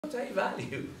what I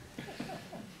value.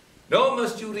 Nor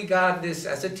must you regard this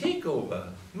as a takeover.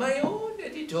 My own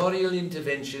editorial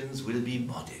interventions will be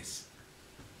modest.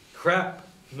 Crap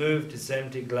moved his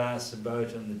empty glass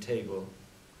about on the table.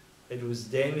 It was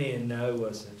Damien now,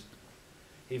 was it?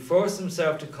 He forced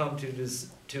himself to come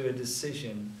to a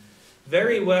decision.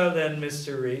 Very well then,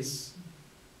 Mr. Rees.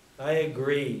 I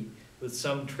agree, with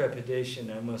some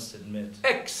trepidation, I must admit.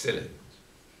 Excellent.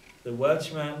 The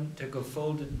Welshman took a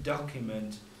folded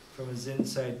document from his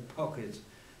inside pocket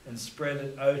and spread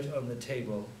it out on the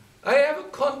table. I have a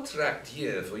contract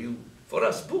here for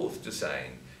us both to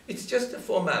sign. It's just a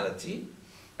formality.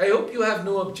 I hope you have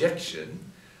no objection.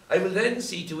 I will then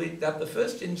see to it that the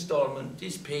first installment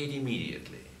is paid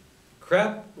immediately.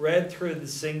 Crap read through the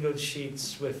single sheet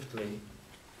swiftly.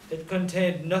 It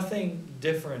contained nothing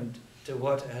different to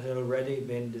what had already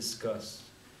been discussed.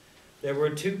 There were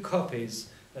 2 copies,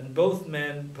 and both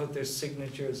men put their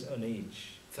signatures on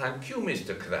each. Thank you,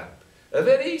 Mr. Crap. A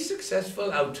very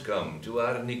successful outcome to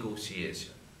our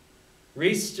negotiation.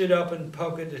 Rees stood up and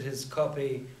pocketed his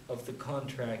copy of the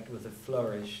contract with a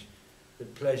flourish. The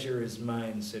pleasure is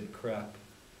mine, said Crap.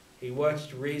 He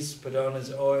watched Rees put on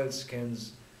his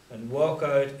oilskins and walk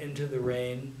out into the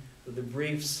rain with a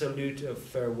brief salute of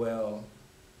farewell.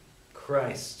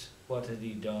 Christ, what had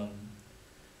he done?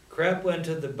 Crap went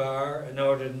to the bar and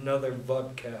ordered another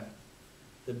vodka.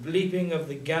 The bleeping of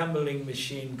the gambling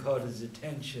machine caught his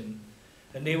attention,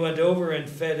 and he went over and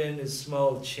fed in his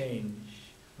small change,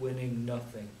 winning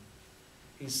nothing.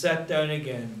 He sat down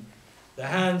again, the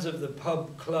hands of the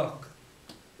pub clock,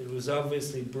 it was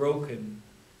obviously broken,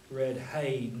 read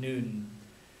high noon.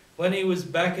 When he was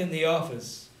back in the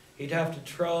office, he'd have to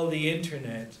trawl the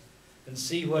internet and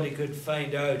see what he could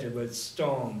find out about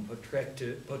storm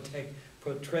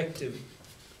protective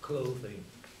clothing.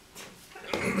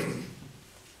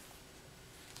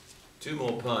 2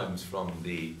 more poems from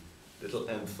the little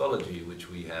anthology which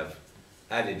we have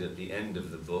added at the end of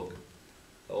the book.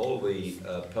 All the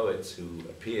poets who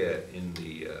appear in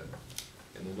the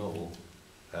novel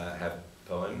have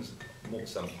poems.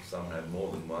 Some have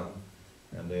more than one,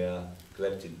 and they are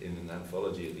collected in an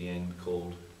anthology at the end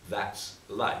called That's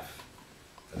Life,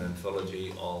 an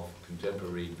anthology of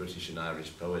contemporary British and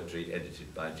Irish poetry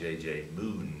edited by J.J.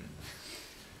 Moon.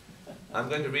 I'm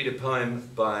going to read a poem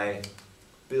by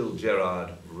Bill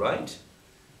Gerard Wright,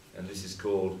 and this is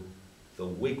called The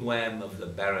Wigwam of the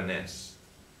Baroness.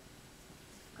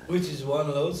 Which has won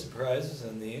loads of prizes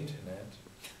on the internet.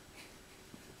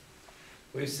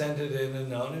 We've sent it in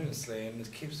anonymously and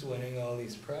it keeps winning all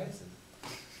these prizes.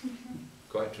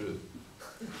 Quite true.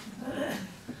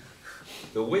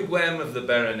 The Wigwam of the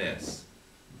Baroness.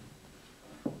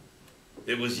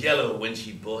 It was yellow when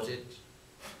she bought it,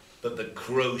 but the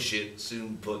crow shit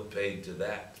soon put paid to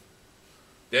that.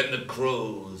 Then the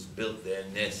crows built their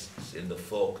nests in the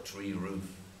fork tree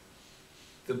roof.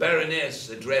 The Baroness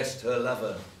addressed her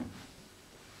lover.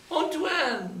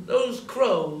 Antoine, those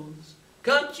crows,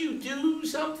 can't you do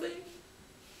something?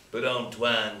 But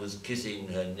Antoine was kissing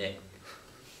her neck.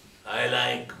 I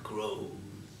like crows,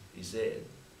 he said.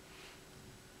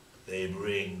 They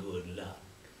bring good luck.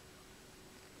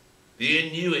 The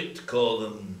Inuit call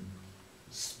them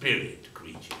spirit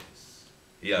creatures.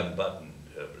 He unbuttoned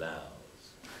her blouse.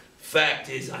 Fact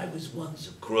is, I was once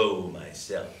a crow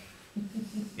myself.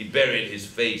 He buried his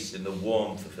face in the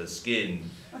warmth of her skin,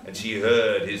 and she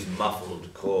heard his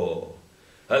muffled caw.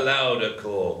 A louder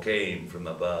caw came from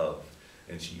above,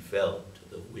 and she felt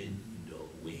the wind of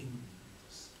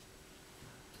wings.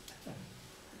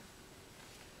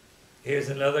 Here's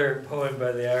another poem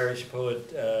by the Irish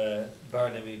poet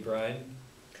Barnaby Bryan.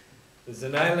 There's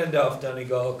an island off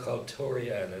Donegal called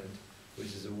Tory Island,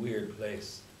 which is a weird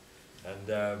place. And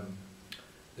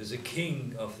there's a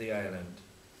king of the island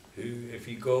who, if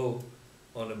you go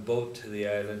on a boat to the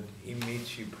island, he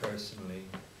meets you personally.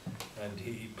 And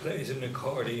he plays an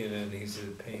accordion and he's a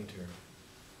painter.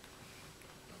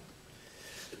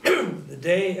 The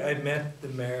day I met the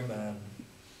Merman,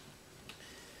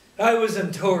 I was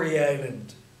on Tory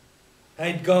Island.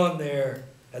 I'd gone there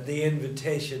at the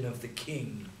invitation of the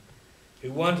king,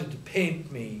 who wanted to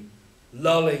paint me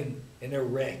lolling in a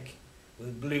wreck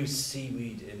with blue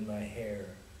seaweed in my hair.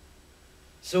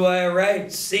 So I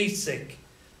arrived seasick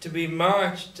to be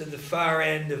marched to the far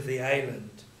end of the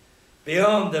island,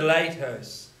 beyond the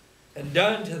lighthouse, and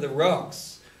down to the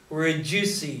rocks where a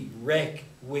juicy wreck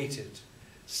waited,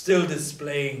 still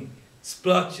displaying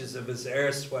splotches of his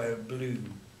erstwhile blue.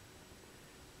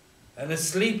 And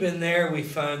asleep in there we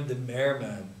found the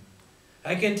Merman.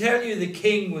 I can tell you the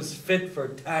king was fit for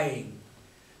tying,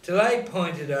 till I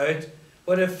pointed out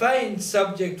what a fine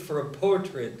subject for a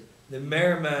portrait the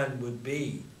merman would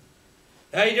be.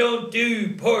 "I don't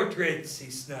do portraits,"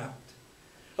 he snapped.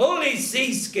 "Only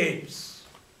seascapes."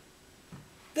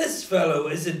 "This fellow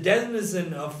is a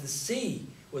denizen of the sea,"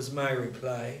 was my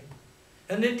reply.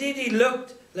 And indeed he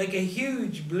looked like a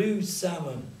huge blue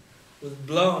salmon with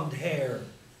blonde hair.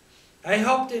 I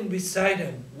hopped in beside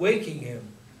him, waking him,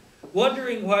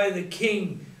 wondering why the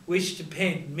king wished to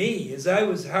paint me, as I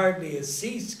was hardly a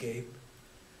seascape.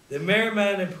 The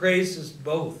merman appraised us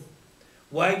both,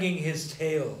 wagging his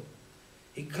tail.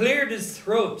 He cleared his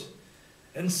throat,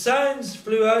 and sounds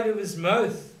flew out of his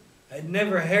mouth I'd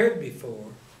never heard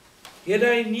before. Yet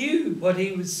I knew what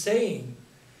he was saying.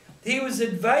 He was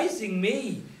advising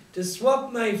me to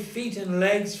swap my feet and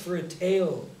legs for a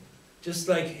tail, just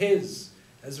like his,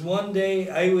 as one day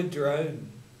I would drown.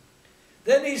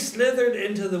 Then he slithered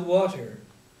into the water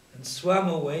and swam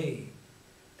away.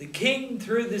 The king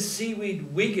threw the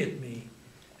seaweed wig at me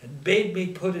and bade me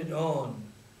put it on.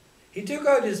 He took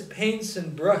out his paints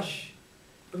and brush,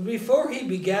 but before he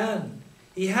began,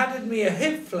 he handed me a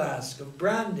hip flask of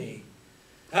brandy.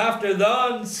 "After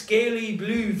thon, scaly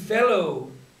blue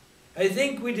fellow, I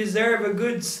think we deserve a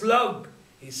good slug,"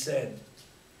 he said,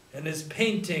 and his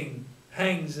painting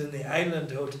hangs in the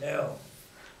Island Hotel.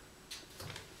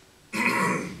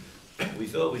 We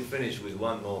thought we'd finish with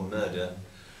one more murder.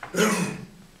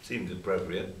 Seemed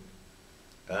appropriate.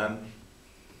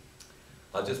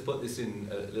 I'll just put this in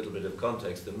a little bit of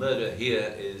context. The murder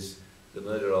here is the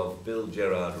murder of Bill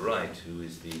Gerard Wright, who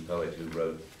is the poet who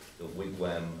wrote The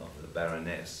Wigwam of the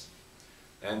Baroness.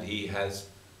 And he has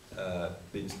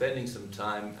been spending some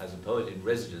time as a poet in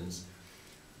residence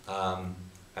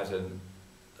at a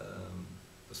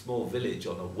small village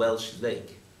on a Welsh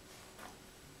lake.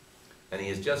 And he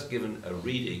has just given a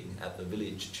reading at the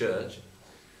village church,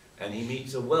 and he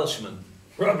meets a Welshman.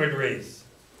 Robert Rees.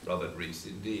 Robert Rees,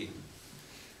 indeed.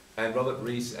 And Robert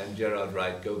Rees and Gerard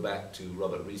Wright go back to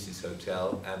Robert Rees's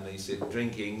hotel, and they sit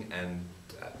drinking, and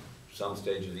at some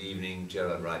stage of the evening,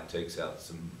 Gerard Wright takes out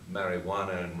some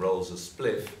marijuana and rolls a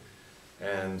spliff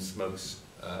and smokes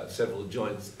several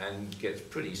joints and gets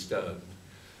pretty stoned.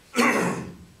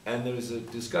 And there is a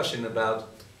discussion about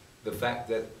the fact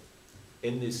that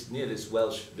near this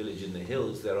Welsh village in the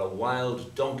hills, there are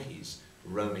wild donkeys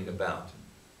roaming about.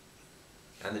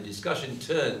 And the discussion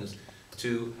turns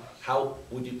to how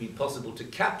would it be possible to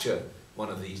capture one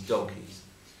of these donkeys?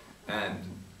 And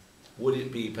would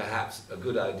it be perhaps a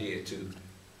good idea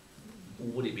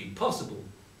would it be possible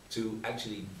to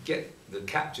actually get the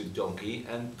captured donkey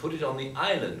and put it on the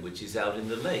island which is out in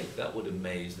the lake? That would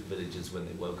amaze the villagers when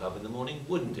they woke up in the morning,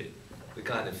 wouldn't it? The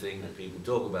kind of thing that people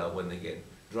talk about when they get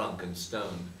drunk and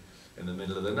stoned in the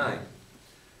middle of the night.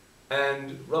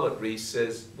 And Robert Rees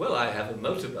says, "Well, I have a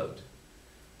motorboat,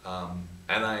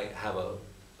 and I have a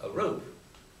rope.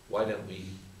 Why don't we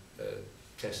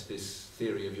test this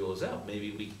theory of yours out?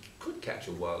 Maybe we could catch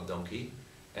a wild donkey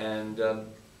and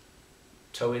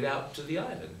tow it out to the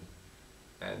island."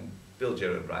 And Bill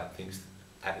Gerard Wright thinks,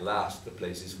 at last the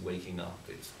place is waking up.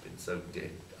 It's been so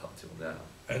dead up till now.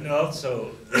 And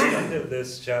also, the end of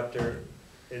this chapter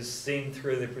is seen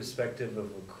through the perspective of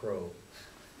a crow.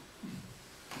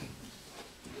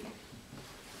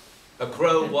 A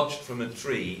crow watched from a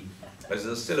tree as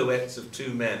the silhouettes of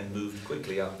two men moved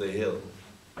quickly up the hill.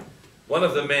 One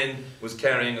of the men was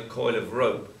carrying a coil of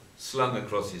rope slung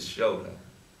across his shoulder.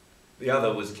 The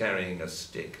other was carrying a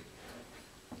stick.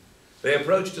 They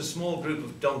approached a small group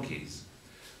of donkeys.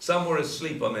 Some were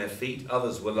asleep on their feet,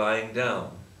 others were lying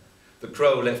down. The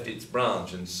crow left its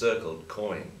branch and circled,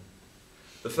 cawing.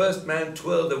 The first man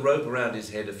twirled the rope around his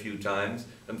head a few times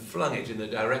and flung it in the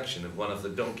direction of one of the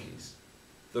donkeys.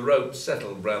 The rope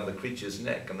settled round the creature's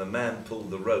neck and the man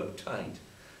pulled the rope tight.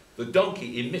 The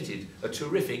donkey emitted a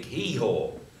terrific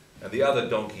hee-haw and the other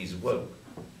donkeys woke.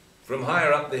 From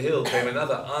higher up the hill came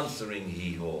another answering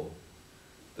hee-haw.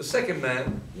 The second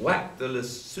man whacked the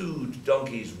lassoed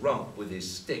donkey's rump with his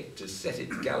stick to set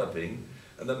it galloping,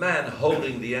 and the man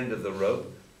holding the end of the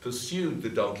rope pursued the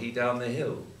donkey down the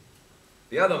hill.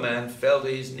 The other man fell to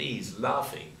his knees,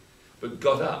 laughing, but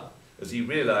got up as he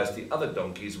realized the other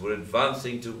donkeys were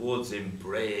advancing towards him,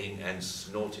 braying and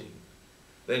snorting.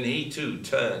 Then he too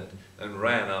turned and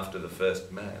ran after the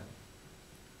first man.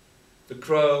 The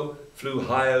crow flew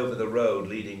high over the road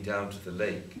leading down to the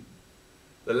lake.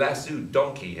 The lassoed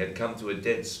donkey had come to a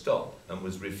dead stop and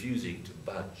was refusing to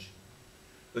budge.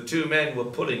 The two men were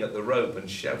pulling at the rope and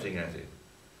shouting at it.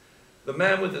 The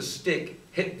man with the stick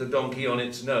hit the donkey on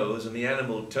its nose, and the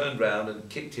animal turned round and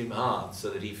kicked him hard so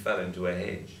that he fell into a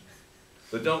hedge.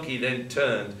 The donkey then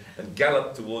turned and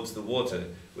galloped towards the water,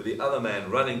 with the other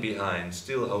man running behind,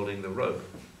 still holding the rope.